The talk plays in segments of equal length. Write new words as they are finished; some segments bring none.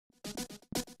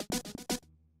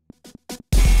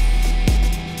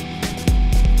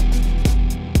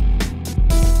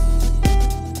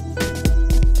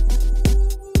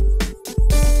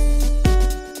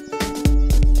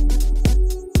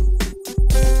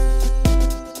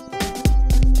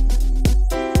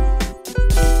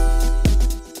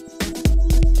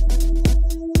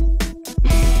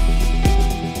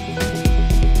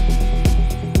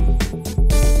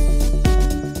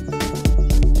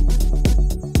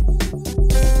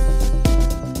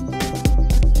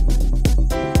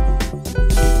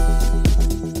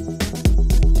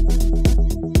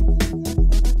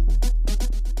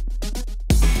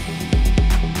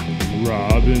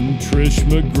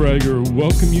MacGregor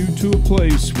welcome you to a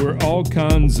place where all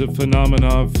kinds of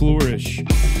phenomena flourish.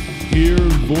 Here,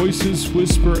 voices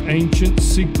whisper ancient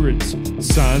secrets,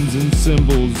 signs and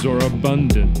symbols are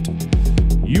abundant.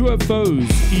 UFOs,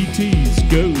 ETs,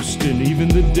 ghosts, and even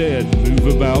the dead move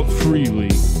about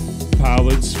freely.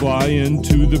 Pilots fly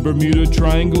into the Bermuda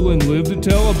Triangle and live to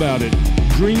tell about it.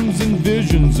 Dreams and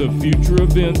visions of future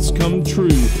events come true.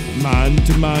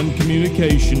 Mind-to-mind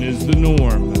communication is the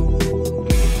norm.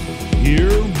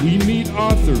 Here, we meet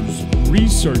authors,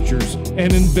 researchers,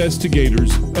 and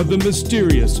investigators of the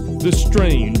mysterious, the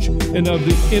strange, and of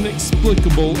the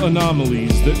inexplicable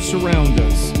anomalies that surround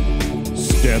us.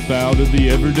 Step out of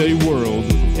the everyday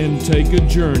world and take a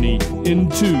journey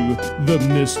into the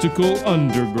mystical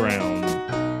underground.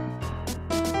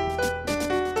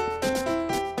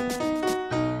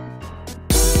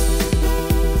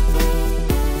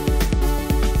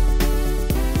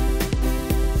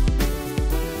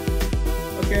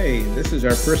 Okay, this is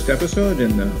our first episode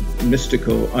in the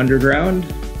Mystical Underground,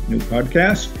 new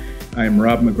podcast. I'm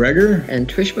Rob MacGregor. And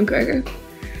Trish MacGregor.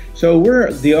 So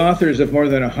we're the authors of more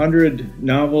than 100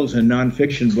 novels and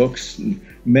nonfiction books.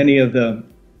 Many of the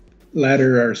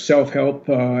latter are self-help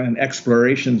and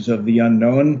explorations of the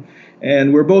unknown.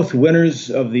 And we're both winners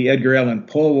of the Edgar Allan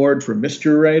Poe Award for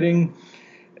mystery writing.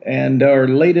 And our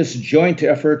latest joint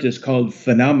effort is called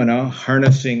Phenomena,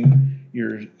 Harnessing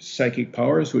Your Psychic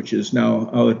Powers, which is now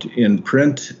out in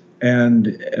print and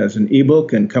as an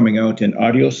ebook and coming out in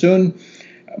audio soon.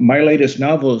 My latest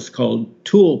novel is called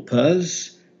Tool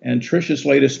Puzz, and Trish's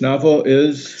latest novel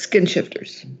is Skin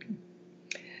Shifters.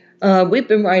 We've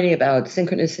been writing about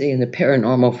synchronicity and the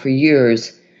paranormal for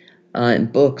years in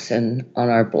books and on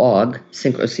our blog,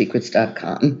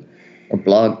 synchrosecrets.com, or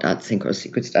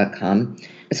blog.synchrosecrets.com.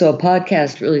 So a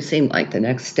podcast really seemed like the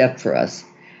next step for us.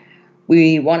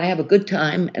 We want to have a good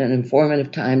time and an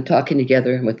informative time talking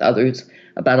together and with others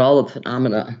about all the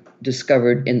phenomena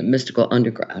discovered in the mystical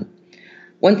underground.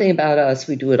 One thing about us,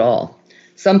 we do it all.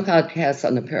 Some podcasts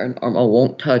on the paranormal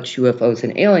won't touch UFOs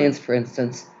and aliens, for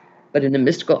instance, but in the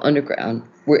mystical underground,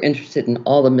 we're interested in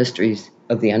all the mysteries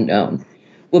of the unknown.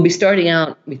 We'll be starting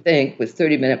out, we think, with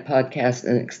 30-minute podcasts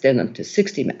and extend them to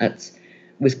 60 minutes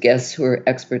with guests who are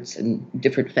experts in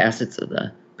different facets of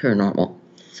the paranormal.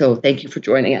 So thank you for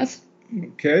joining us.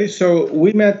 Okay, so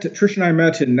Trish and I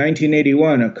met in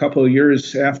 1981, a couple of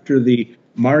years after the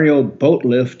Mario boat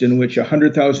lift in which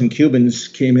 100,000 Cubans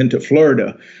came into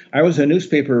Florida. I was a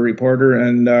newspaper reporter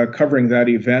and covering that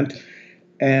event,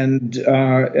 and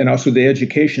also the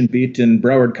education beat in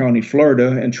Broward County, Florida.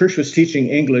 And Trish was teaching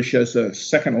English as a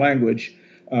second language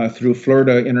through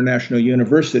Florida International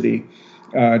University.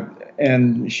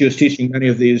 And she was teaching many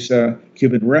of these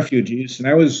Cuban refugees. And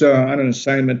I was on an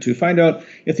assignment to find out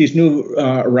if these new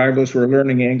arrivals were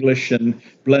learning English and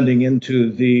blending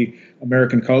into the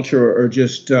American culture, or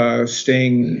just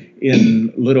staying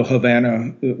in Little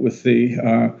Havana with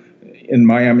in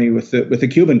Miami with the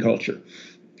Cuban culture.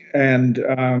 And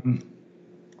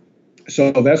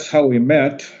so that's how we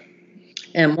met.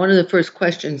 And one of the first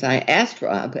questions I asked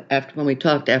Rob when we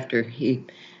talked after he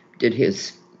did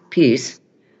his piece,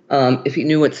 if he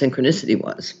knew what synchronicity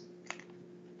was.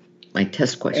 My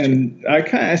test question. And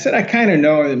I said, I kind of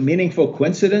know. Meaningful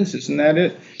coincidence, isn't that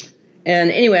it?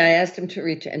 And anyway, I asked him to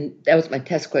and that was my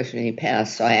test question, and he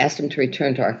passed. So I asked him to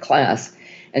return to our class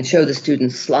and show the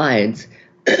students slides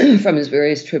from his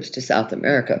various trips to South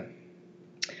America.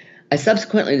 I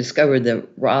subsequently discovered that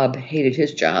Rob hated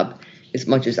his job as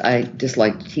much as I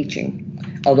disliked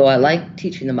teaching. Although I liked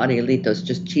teaching the Marielitos,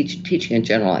 just teaching in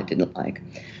general I didn't like.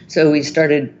 So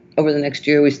over the next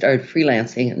year, we started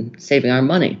freelancing and saving our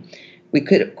money. We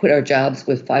could quit our jobs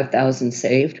with $5,000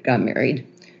 saved, got married,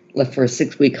 left for a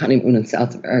 6-week honeymoon in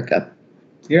South America.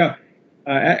 Yeah.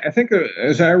 I think,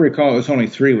 as I recall, it was only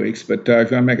 3 weeks, but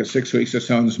if I make it 6 weeks, it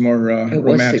sounds more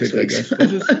romantic, I guess.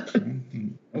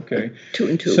 Okay. 2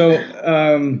 and 2. So,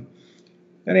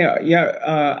 anyhow,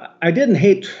 I didn't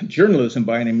hate journalism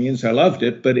by any means. I loved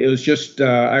it, but it was just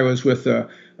I was with a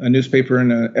newspaper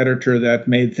and an editor that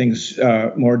made things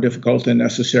more difficult and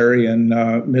necessary and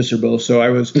miserable. So I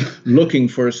was looking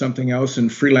for something else, and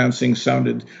freelancing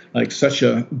sounded like such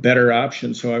a better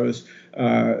option. So I was,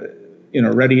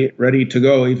 ready to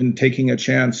go, even taking a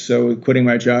chance. So quitting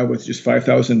my job with just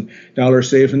 $5,000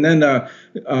 saved. And then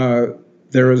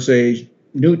there was a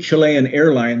new Chilean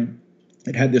airline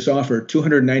that had this offer,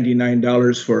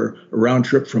 $299 for a round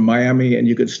trip from Miami, and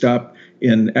you could stop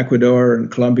in Ecuador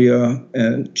and Colombia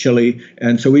and Chile.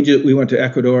 And so we went to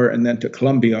Ecuador and then to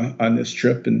Colombia on this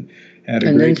trip and had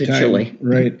a great time. And then to Chile.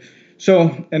 Right.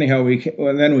 So anyhow,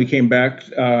 then we came back,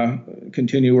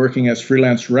 continued working as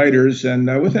freelance writers, and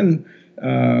within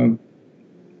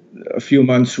A few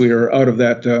months we were out of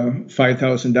that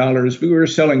 $5,000. We were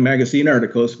selling magazine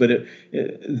articles, but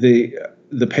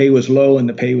the pay was low and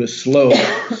the pay was slow.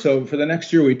 So for the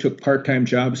next year, we took part-time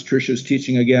jobs. Trish was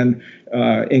teaching again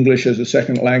English as a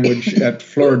second language at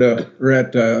Florida or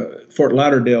at Fort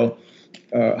Lauderdale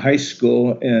High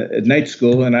School, at night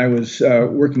school, and I was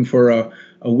working for a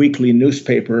weekly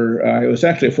newspaper. It was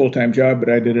actually a full-time job, but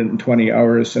I did it in 20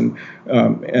 hours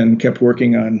and kept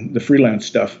working on the freelance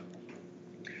stuff.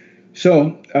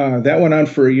 So that went on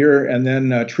for a year, and then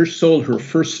Trish sold her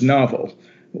first novel,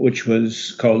 which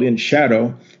was called In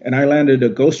Shadow, and I landed a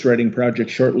ghostwriting project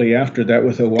shortly after that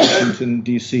with a Washington,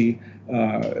 D.C.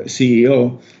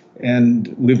 CEO,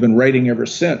 and we've been writing ever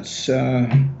since.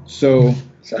 So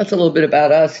that's a little bit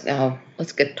about us. Now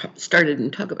let's get started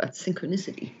and talk about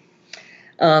synchronicity.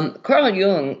 Carl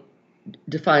Jung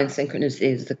defines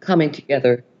synchronicity as the coming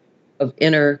together of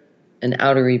inner and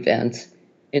outer events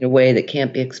in a way that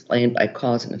can't be explained by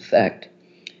cause and effect,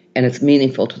 and it's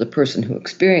meaningful to the person who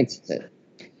experiences it.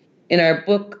 In our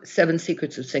book, 7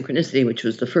 Secrets of Synchronicity, which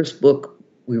was the first book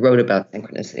we wrote about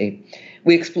synchronicity,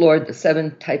 we explored the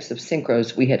 7 types of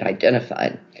synchros we had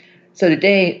identified. So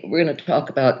today, we're going to talk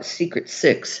about Secret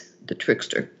 6, the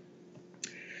trickster.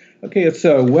 Okay, it's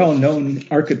a well-known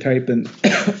archetype and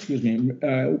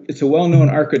it's a well-known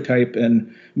archetype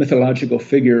and mythological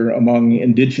figure among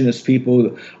indigenous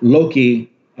people. Loki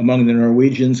among the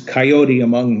Norwegians, Coyote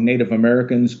among Native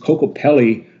Americans,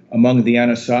 Kokopelli among the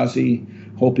Anasazi,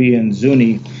 Hopi, and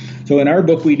Zuni. So in our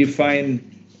book, we define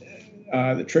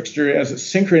the trickster as a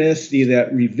synchronicity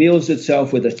that reveals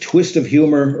itself with a twist of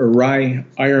humor or wry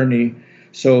irony,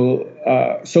 so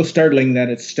startling that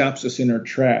it stops us in our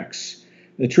tracks.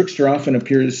 The trickster often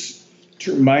appears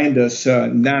to remind us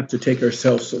not to take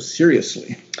ourselves so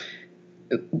seriously.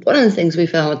 One of the things we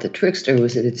found with the trickster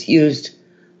was that it's used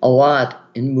a lot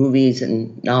in movies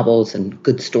and novels and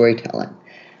good storytelling.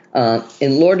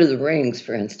 In Lord of the Rings,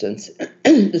 for instance,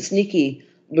 the sneaky,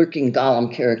 lurking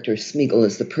Gollum character Smeagol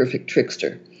is the perfect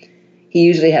trickster. He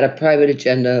usually had a private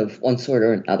agenda of one sort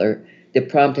or another that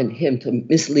prompted him to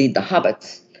mislead the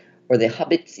hobbits, or the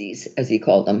hobbitsies, as he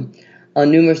called them, on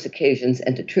numerous occasions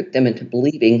and to trick them into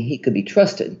believing he could be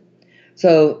trusted.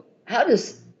 So how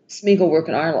does Smeagol work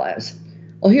in our lives?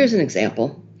 Well, here's an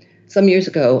example. Some years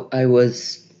ago, I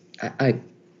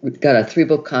got a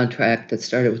 3-book contract that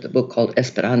started with a book called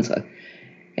Esperanza.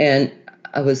 And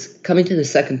I was coming to the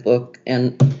second book,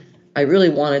 and I really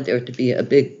wanted there to be a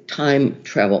big time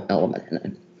travel element in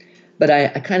it. But I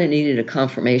kind of needed a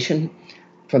confirmation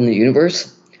from the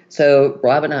universe. So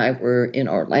Rob and I were in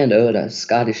Orlando at a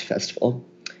Scottish festival,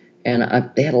 and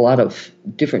they had a lot of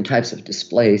different types of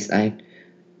displays. I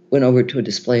went over to a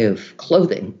display of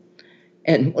clothing,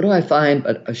 and what do I find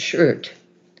but a shirt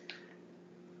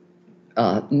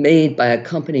made by a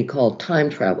company called Time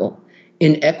Travel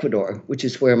in Ecuador, which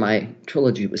is where my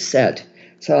trilogy was set.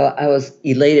 So I was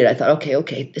elated. I thought,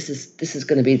 okay, this is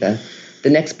going to be the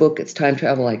next book. It's time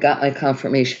travel. I got my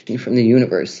confirmation from the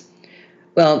universe.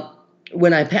 Well,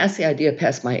 when I passed the idea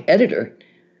past my editor,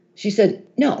 she said,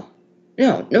 no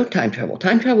time travel.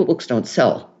 Time travel books don't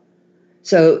sell.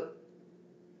 So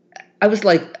I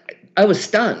was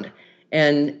stunned.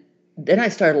 And then I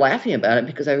started laughing about it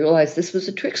because I realized this was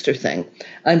a trickster thing.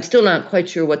 I'm still not quite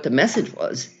sure what the message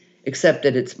was, except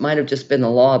that it might have just been the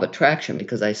law of attraction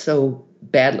because I so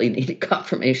badly needed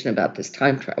confirmation about this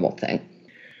time travel thing.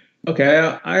 Okay,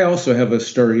 I also have a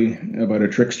story about a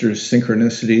trickster's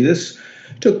synchronicity. This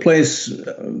took place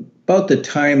about the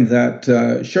time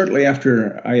that shortly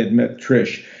after I had met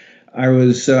Trish, I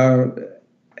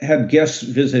had guests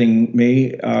visiting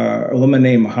me, a woman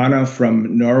named Hannah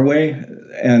from Norway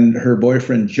and her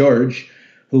boyfriend George,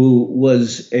 who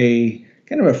was a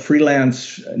kind of a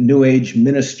freelance New Age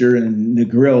minister in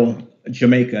Negril,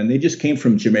 Jamaica, and they just came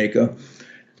from Jamaica.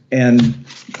 And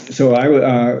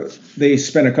so they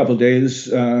spent a couple days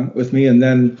with me, and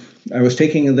then I was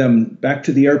taking them back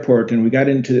to the airport, and we got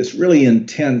into this really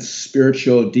intense,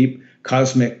 spiritual, deep,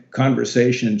 cosmic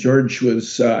conversation. George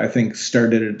was, I think,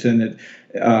 started it, and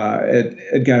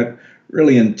it got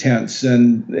really intense,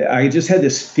 and I just had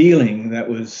this feeling that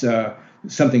was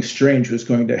something strange was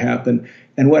going to happen.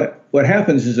 And what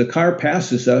happens is a car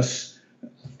passes us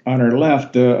on our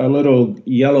left, a little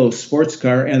yellow sports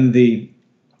car, and the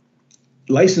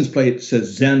license plate says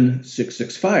Zen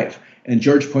 665. And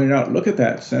George pointed out, look at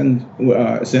that, Zen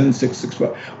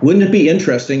 665. Wouldn't it be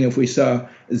interesting if we saw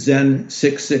Zen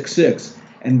 666?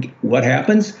 And what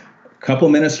happens? A couple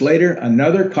minutes later,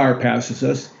 another car passes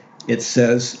us. It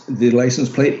says the license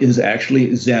plate is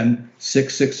actually Zen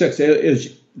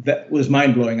 666. That was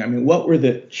mind-blowing. I mean, what were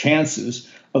the chances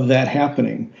of that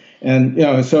happening.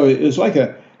 And, so it was like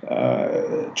a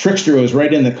trickster was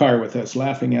right in the car with us,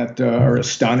 laughing at our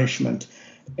astonishment.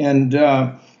 And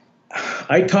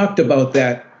I talked about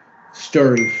that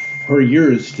story for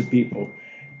years to people.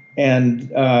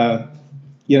 And,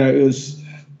 it was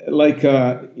like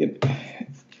I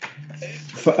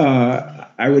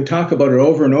would talk about it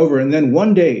over and over. And then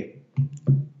one day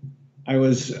I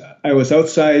was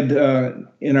outside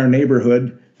in our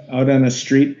neighborhood, out on a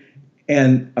street,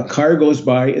 and a car goes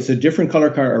by. It's a different color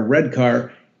car, a red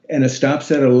car, and it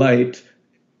stops at a light,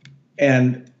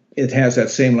 and it has that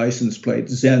same license plate,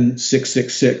 Zen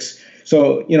 666.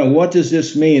 So, what does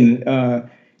this mean?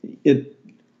 It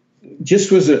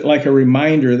just was like a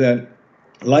reminder that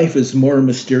life is more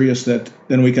mysterious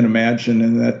than we can imagine,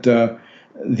 and that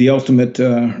the ultimate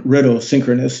riddle,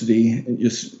 synchronicity,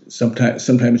 just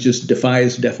sometimes just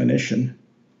defies definition.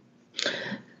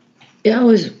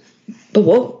 Yeah, but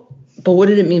what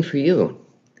did it mean for you?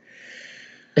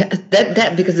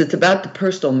 That because it's about the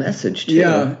personal message too.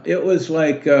 Yeah, it was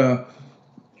like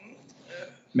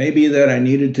maybe that I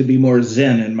needed to be more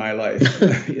Zen in my life.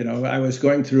 I was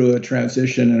going through a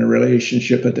transition in a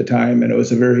relationship at the time, and it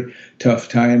was a very tough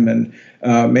time. And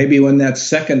maybe when I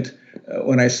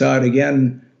saw it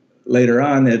again later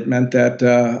on, it meant that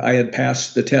I had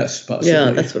passed the test, possibly.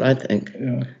 Yeah, that's what I think.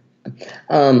 Yeah.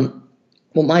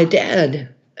 Well, my dad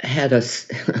had a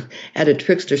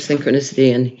trickster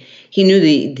synchronicity, and he knew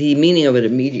the meaning of it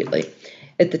immediately.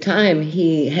 At the time,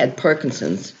 he had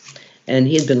Parkinson's, and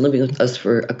he had been living with us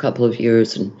for a couple of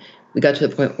years, and we got to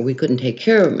the point where we couldn't take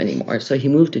care of him anymore. So he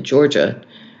moved to Georgia,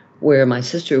 where my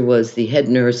sister was the head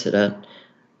nurse at an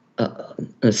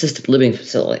assisted living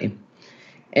facility.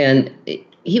 And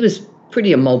he was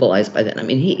pretty immobilized by then. I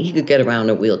mean, he could get around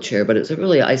in a wheelchair, but it was a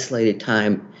really isolated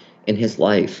time in his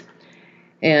life.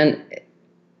 And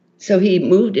so he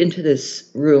moved into this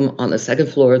room on the second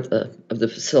floor of the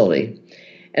facility.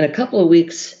 And a couple of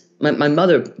weeks, my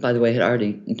mother, by the way, had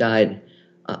already died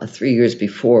 3 years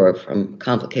before from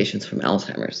complications from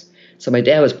Alzheimer's. So my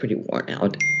dad was pretty worn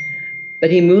out. But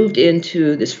he moved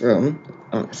into this room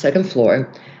on the second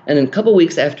floor. And then a couple of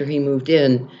weeks after he moved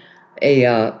in,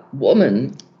 a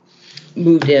woman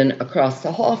moved in across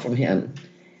the hall from him.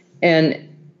 And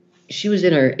she was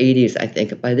in her 80s, I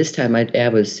think. By this time, my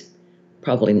dad was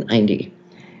probably 90.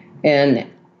 And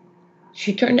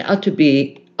she turned out to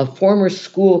be a former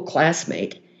school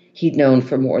classmate he'd known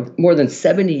for more than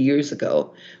 70 years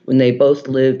ago, when they both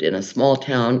lived in a small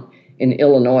town in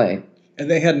Illinois. And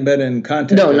they hadn't been in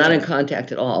contact? No, not in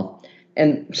contact at all.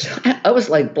 And so I was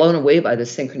like blown away by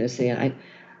this synchronicity. And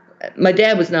my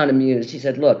dad was not amused. He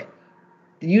said, look,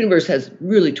 the universe has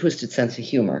really twisted sense of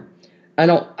humor. I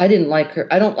don't like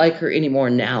her any more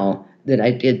now than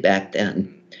I did back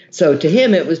then. So to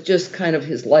him, it was just kind of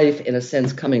his life, in a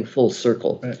sense, coming full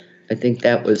circle. Right. I think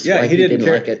that was why he didn't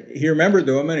like it. He remembered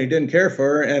the woman. He didn't care for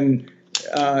her. And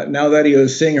now that he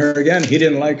was seeing her again, he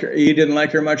didn't like her. He didn't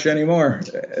like her much anymore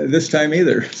this time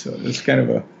either. So it's kind of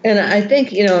a... And I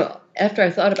think, after I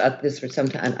thought about this for some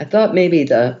time, I thought maybe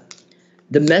the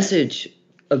message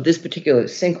of this particular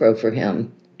synchro for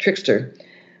him, Trickster,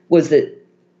 was that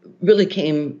really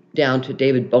came down to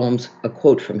David Bohm's, a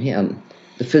quote from him,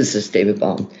 the physicist David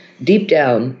Bohm. Deep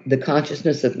down, the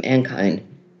consciousness of mankind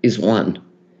is one.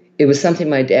 It was something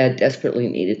my dad desperately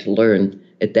needed to learn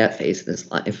at that phase of his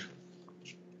life.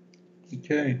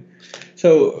 Okay.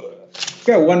 So I've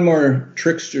got one more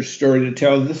trickster story to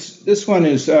tell. This one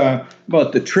is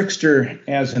about the trickster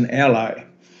as an ally.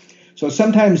 So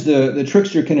sometimes the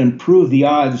trickster can improve the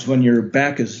odds when your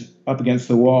back is up against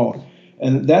the wall.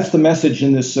 And that's the message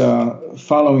in this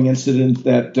following incident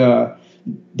that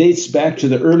dates back to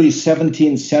the early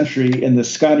 17th century in the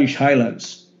Scottish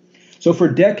Highlands. So for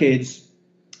decades,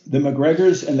 the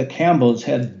MacGregors and the Campbells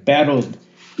had battled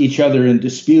each other in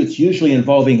disputes, usually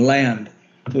involving land.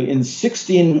 So in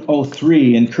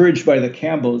 1603, encouraged by the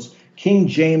Campbells, King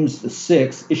James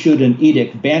VI issued an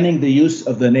edict banning the use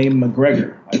of the name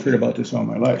MacGregor. I've heard about this all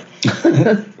my life.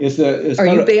 Are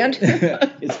you banned?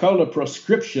 It's called a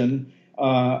proscription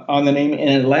on the name,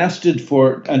 and it lasted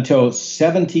until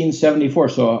 1774.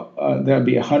 So that would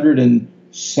be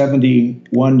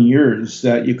 171 years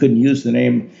that you couldn't use the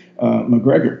name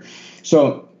MacGregor.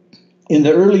 So in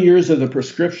the early years of the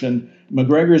proscription,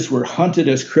 MacGregors were hunted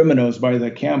as criminals by the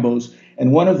Campbells,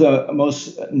 and one of the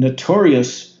most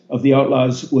notorious of the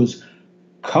outlaws was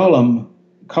Colum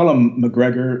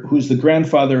MacGregor, who's the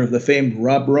grandfather of the famed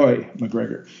Rob Roy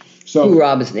MacGregor. So, who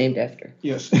Rob is named after.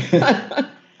 Yes.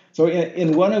 So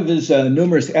in one of his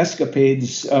numerous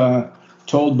escapades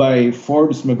told by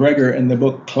Forbes MacGregor in the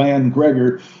book Clan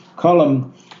Gregor,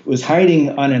 Colum was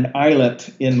hiding on an islet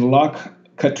in Loch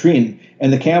Katrine,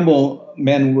 and the Campbell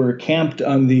men were camped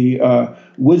on the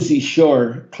woodsy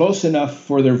shore, close enough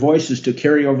for their voices to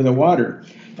carry over the water.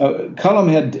 Cullum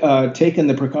had taken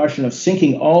the precaution of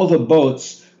sinking all the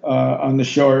boats on the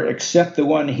shore except the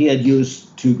one he had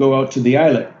used to go out to the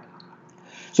islet.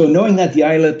 So knowing that the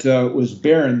islet was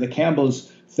barren, the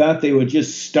Campbells thought they would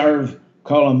just starve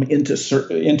Cullum into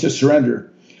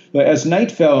surrender. But as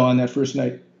night fell on that first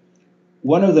night,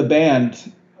 one of the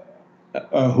band,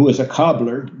 who was a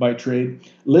cobbler by trade,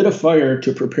 lit a fire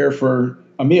to prepare for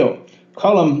a meal.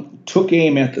 Cullum took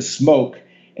aim at the smoke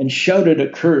and shouted a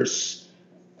curse.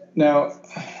 Now,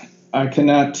 I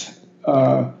cannot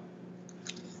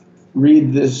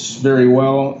read this very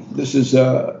well. This is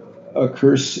a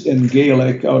curse in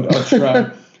Gaelic. I'll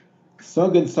try.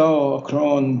 Thugad thal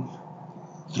cron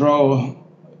throw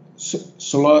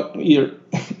solot ear.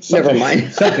 Never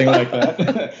mind. Something like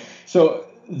that. So,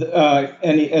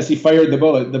 as he fired the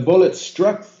bullet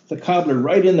struck the cobbler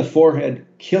right in the forehead,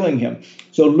 killing him.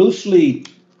 So loosely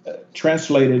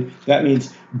translated, that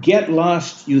means, get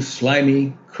lost, you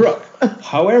slimy crook.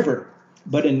 However,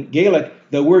 but in Gaelic,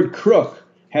 the word crook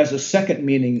has a second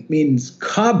meaning, means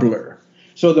cobbler.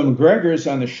 So the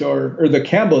MacGregors on the shore, or the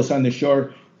Campbells on the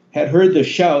shore, had heard the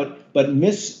shout, but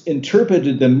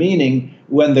misinterpreted the meaning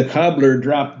when the cobbler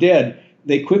dropped dead.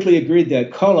 They quickly agreed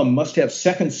that Cullum must have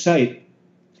second sight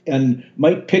and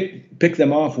might pick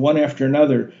them off one after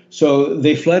another. So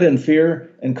they fled in fear,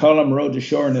 and Cullum rowed to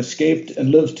shore and escaped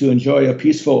and lived to enjoy a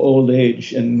peaceful old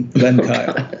age in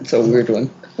Glenkyle. That's a weird one.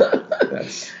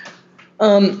 That's...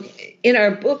 In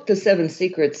our book, The Seven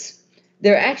Secrets,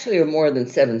 there actually are more than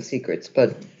 7 secrets,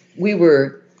 but we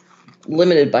were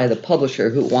limited by the publisher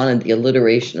who wanted the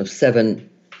alliteration of 7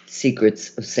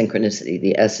 secrets of synchronicity,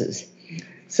 the S's.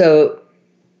 So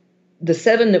the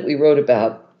 7 that we wrote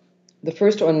about, the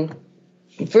first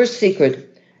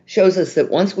secret shows us that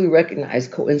once we recognize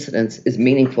coincidence is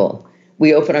meaningful,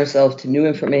 we open ourselves to new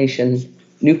information,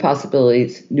 new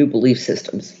possibilities, new belief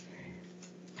systems.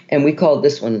 And we called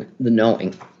this one the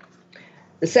knowing.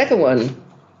 The second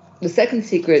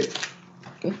secret,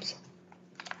 we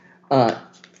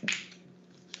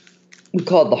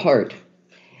called the heart.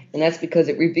 And that's because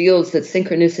it reveals that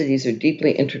synchronicities are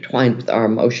deeply intertwined with our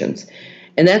emotions.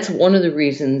 And that's one of the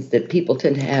reasons that people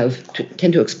tend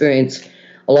to experience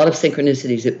a lot of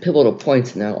synchronicities at pivotal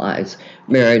points in their lives: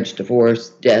 marriage, divorce,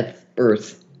 death,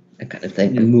 birth, that kind of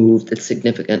thing, a move that's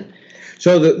significant.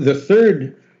 So the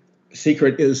third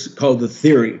secret is called the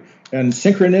theory. And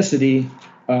synchronicity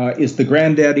is the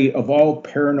granddaddy of all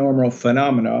paranormal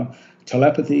phenomena: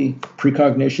 telepathy,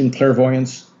 precognition,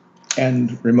 clairvoyance,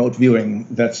 and remote viewing.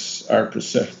 That's our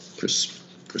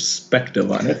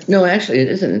perspective on it. No, actually, it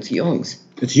isn't. It's Jung's.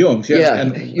 It's Jung's, yes. Yeah,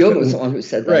 and Jung was the one who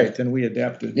said that. Right, and we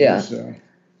adapted. Yeah. His,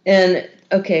 and,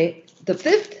 okay, the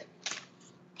fifth,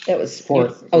 that was...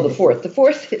 Fourth. Oh, the fourth. The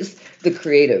fourth is the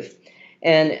creative.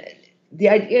 And the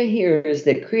idea here is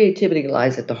that creativity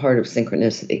lies at the heart of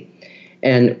synchronicity.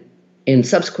 And in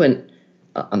subsequent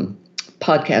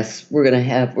podcasts, we're going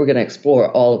to explore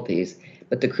all of these.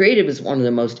 But the creative is one of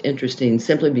the most interesting,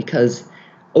 simply because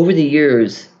over the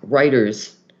years,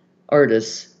 writers,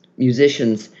 artists,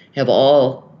 musicians have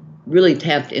all really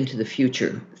tapped into the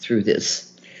future through this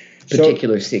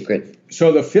particular secret.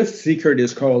 So the fifth secret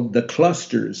is called the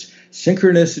clusters.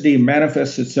 Synchronicity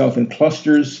manifests itself in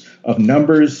clusters of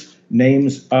numbers,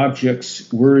 names,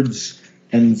 objects, words,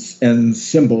 and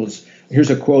symbols. Here's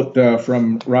a quote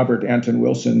from Robert Anton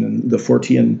Wilson in the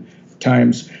Fortean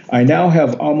Times. I now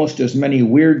have almost as many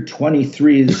weird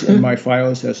 23s in my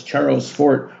files as Charles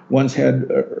Fort once had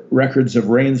records of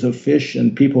rains of fish,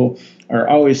 and people are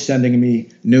always sending me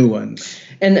new ones.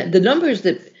 And the numbers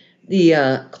that the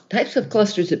types of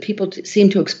clusters that people seem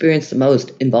to experience the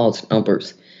most involves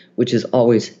numbers, which is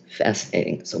always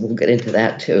fascinating. So we'll get into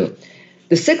that too.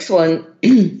 The sixth one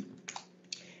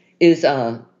is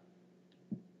the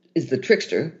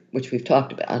trickster, which we've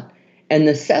talked about, and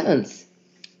the seventh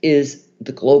is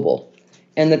the global.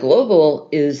 And the global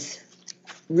is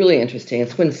really interesting.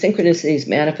 It's when synchronicities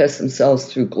manifest themselves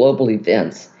through global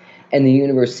events, and the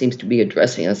universe seems to be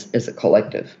addressing us as a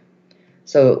collective.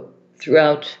 So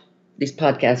throughout these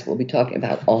podcasts, we'll be talking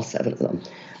about all 7 of them.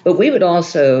 But we would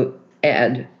also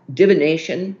add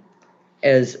divination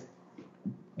as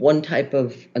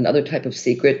another type of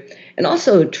secret, and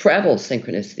also travel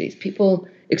synchronicities. People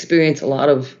experience a lot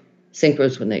of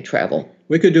synchros when they travel.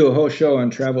 We could do a whole show on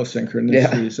travel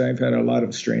synchronicities. Yeah. I've had a lot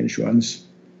of strange ones.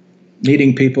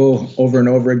 Meeting people over and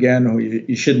over again who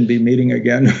you shouldn't be meeting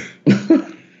again.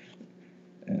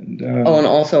 And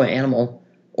also animal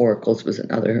oracles was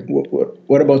another.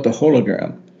 What about the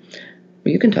hologram?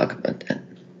 Well, you can talk about that.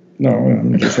 No,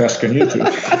 I'm just asking you to.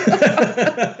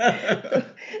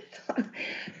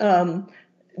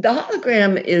 The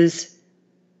hologram is,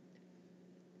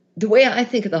 the way I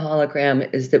think of the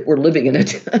hologram is that we're living in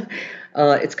it.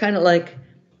 It's kind of like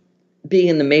being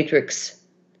in the Matrix.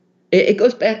 It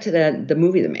goes back to the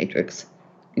movie The Matrix.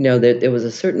 That there was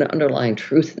a certain underlying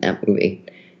truth in that movie.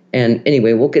 And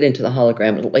anyway, we'll get into the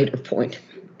hologram at a later point.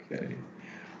 Okay.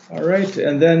 All right.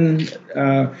 And then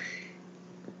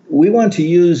we want to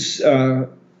use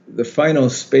the final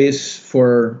space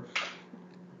for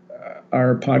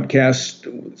our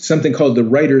podcast, something called the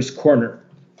Writer's Corner.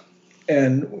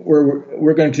 And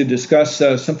we're going to discuss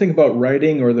something about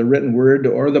writing or the written word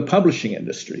or the publishing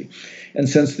industry. And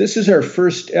since this is our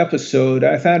first episode,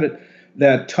 I thought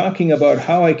that talking about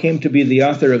how I came to be the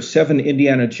author of 7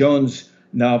 Indiana Jones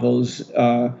novels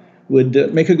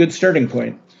would make a good starting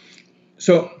point.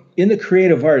 So in the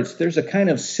creative arts, there's a kind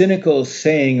of cynical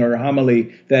saying or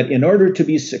homily that in order to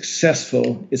be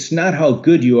successful, it's not how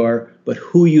good you are, but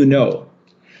who you know.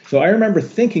 So I remember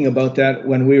thinking about that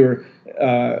when we were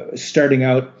starting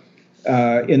out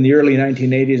in the early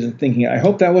 1980s and thinking, I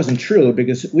hope that wasn't true,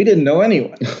 because we didn't know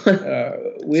anyone.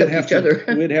 We'd have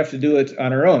to do it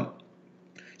on our own.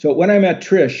 So when I met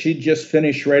Trish, she'd just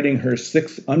finished writing her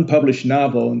 6th unpublished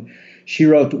novel, and she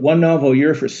wrote 1 novel a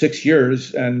year for 6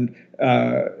 years, and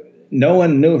no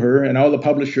one knew her, and all the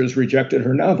publishers rejected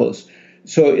her novels.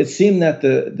 So it seemed that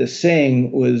the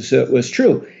saying was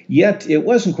true. Yet it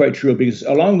wasn't quite true, because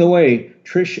along the way,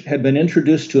 Trish had been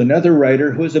introduced to another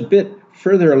writer who was a bit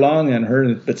further along than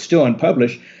her, but still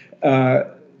unpublished.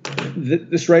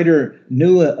 This writer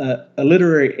knew a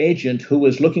literary agent who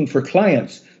was looking for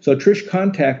clients. So Trish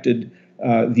contacted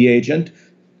the agent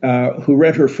who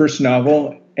read her first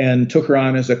novel and took her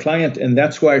on as a client. And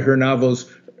that's why her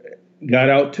novels got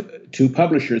out to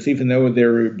publishers, even though they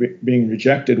were being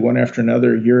rejected one after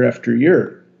another, year after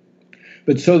year.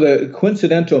 But so the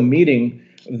coincidental meeting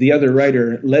of the other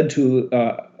writer led to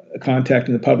a contact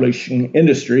in the publishing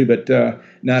industry, but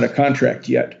not a contract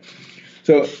yet.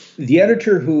 So the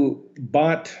editor who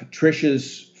bought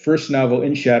Trish's first novel,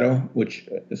 In Shadow, which,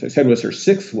 as I said, was her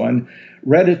 6th one,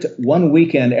 read it one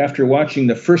weekend after watching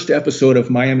the first episode of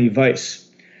Miami Vice.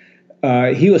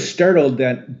 He was startled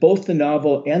that both the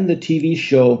novel and the TV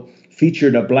show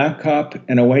featured a black cop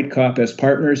and a white cop as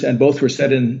partners, and both were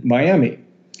set in Miami.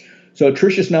 So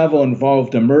Trish's novel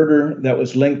involved a murder that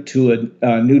was linked to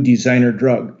a new designer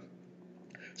drug.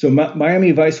 So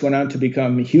Miami Vice went on to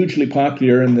become hugely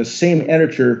popular, and the same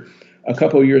editor, a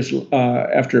couple of years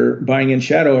after buying In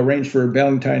Shadow, arranged for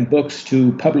Ballantine Books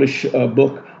to publish a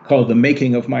book called The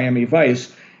Making of Miami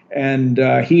Vice. And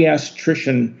he asked Trish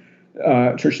and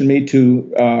me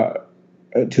to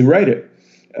write it.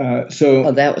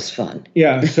 Oh, that was fun.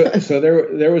 Yeah, so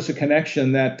there was a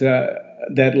connection that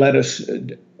led us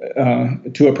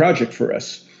to a project for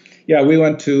us. Yeah, we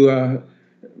went to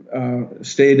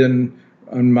stayed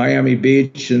on Miami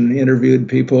Beach and interviewed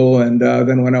people, and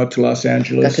then went out to Los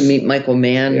Angeles. Got to meet Michael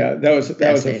Mann. Yeah, that was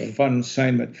a fun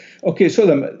assignment. Okay, so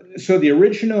the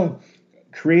original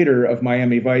creator of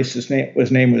Miami Vice, his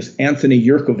name was Anthony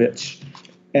Yerkovich.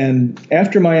 And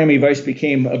after Miami Vice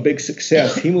became a big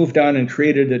success, he moved on and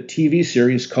created a TV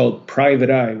series called Private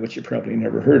Eye, which you probably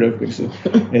never heard of because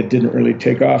it didn't really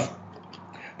take off.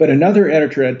 But another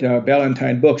editor at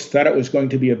Ballantine Books thought it was going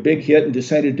to be a big hit and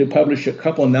decided to publish a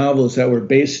couple novels that were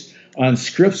based on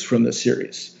scripts from the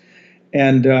series.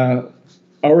 And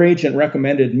our agent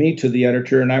recommended me to the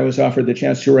editor, and I was offered the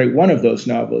chance to write one of those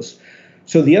novels.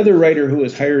 So the other writer who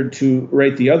was hired to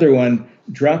write the other one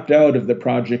dropped out of the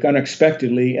project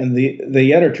unexpectedly, and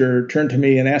the editor turned to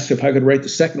me and asked if I could write the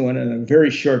second one in a very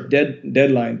short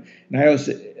deadline. And I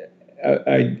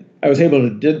was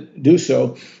able to do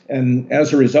so, and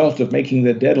as a result of making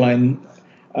the deadline,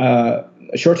 a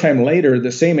short time later,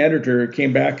 the same editor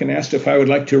came back and asked if I would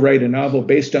like to write a novel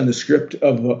based on the script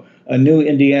of a new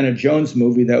Indiana Jones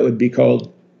movie that would be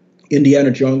called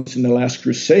Indiana Jones and the Last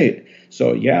Crusade.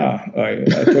 So yeah,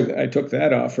 I took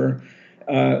that offer.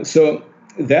 So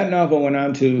that novel went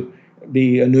on to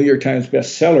be a New York Times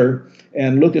bestseller,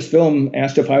 and Lucasfilm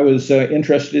asked if I was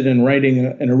interested in writing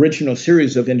an original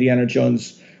series of Indiana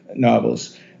Jones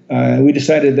novels. We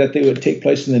decided that they would take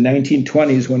place in the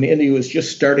 1920s when Indy was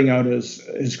just starting out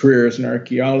his career as an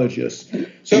archaeologist.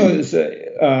 So it was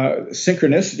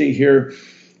synchronicity here.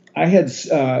 I had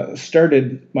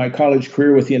started my college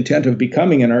career with the intent of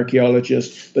becoming an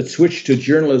archaeologist, but switched to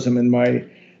journalism in my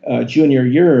junior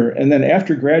year. And then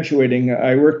after graduating,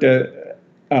 I worked at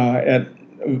a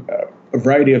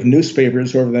variety of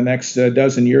newspapers over the next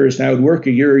dozen years. And I would work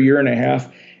a year and a half,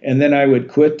 And then I would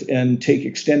quit and take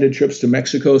extended trips to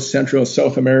Mexico, Central,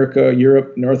 South America,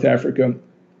 Europe, North Africa,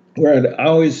 where I'd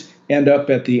always end up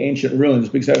at the ancient ruins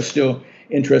because I was still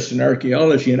interested in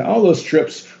archaeology. And all those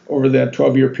trips over that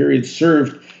 12-year period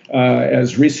served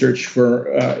as research for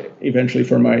eventually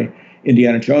for my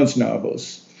Indiana Jones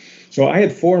novels. So I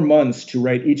had 4 months to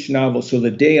write each novel. So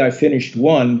the day I finished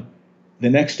one, the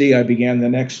next day I began the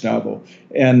next novel.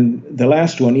 And the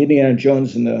last one, Indiana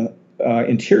Jones and the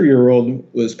Interior World,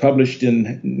 was published in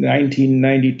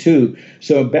 1992.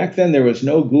 So back then there was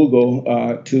no Google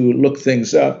to look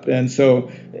things up. And so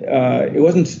it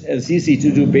wasn't as easy to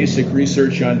do basic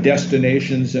research on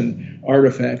destinations and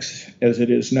artifacts as it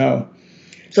is now.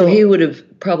 So he would have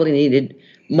probably needed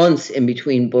months in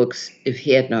between books if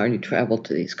he hadn't already traveled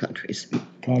to these countries.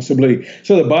 Possibly.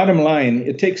 So the bottom line,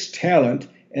 it takes talent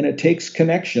and it takes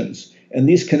connections. And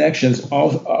these connections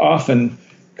often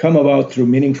come about through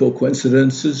meaningful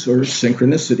coincidences or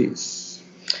synchronicities.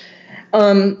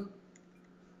 One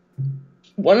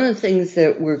of the things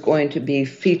that we're going to be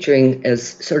featuring as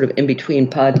sort of in between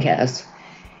podcasts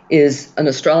is an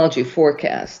astrology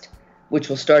forecast, which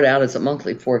will start out as a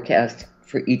monthly forecast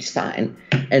for each sign.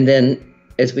 And then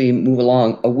as we move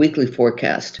along, a weekly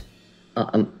forecast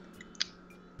for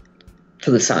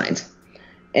the signs.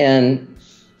 And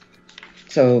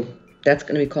so that's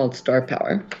going to be called Star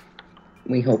Power.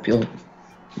 We hope you'll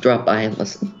drop by and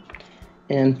listen.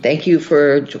 And thank you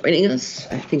for joining us.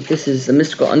 I think this is the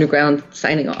Mystical Underground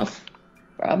signing off.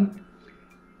 Rob?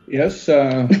 Yes,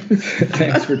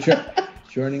 thanks for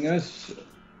joining us.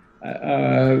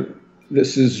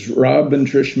 This is Rob and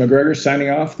Trish MacGregor signing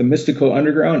off, the Mystical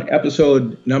Underground,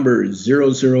 episode number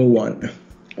 001.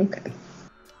 Okay.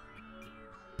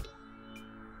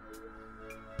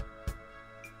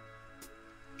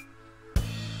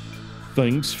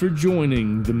 Thanks for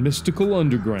joining the Mystical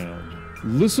Underground.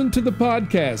 Listen to the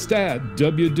podcast at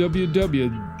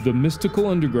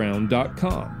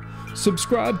www.themysticalunderground.com.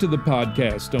 Subscribe to the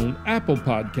podcast on Apple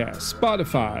Podcasts,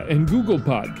 Spotify, and Google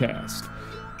Podcasts.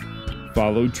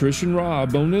 Follow Trish and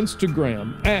Rob on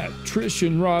Instagram at Trish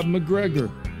and Rob MacGregor.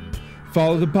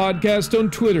 Follow the podcast on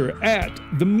Twitter at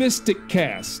The Mystic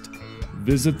Cast.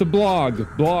 Visit the blog,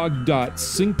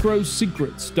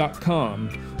 blog.synchrosecrets.com.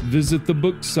 Visit the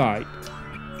book site,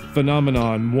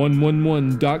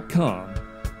 phenomenon111.com.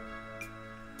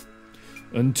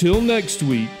 Until next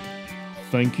week,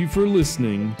 thank you for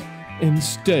listening and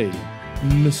stay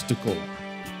mystical.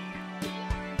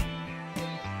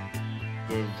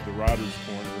 The Riders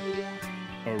Corner,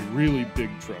 a really big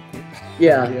truck.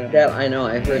 Yeah, that I know.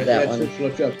 I heard that one.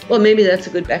 Looked up. Well, maybe that's a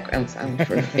good background sound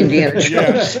for Indiana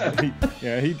Jones.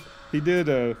 He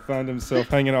did find himself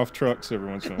hanging off trucks every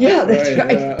once in a while. Yeah,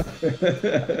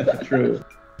 that's right. True.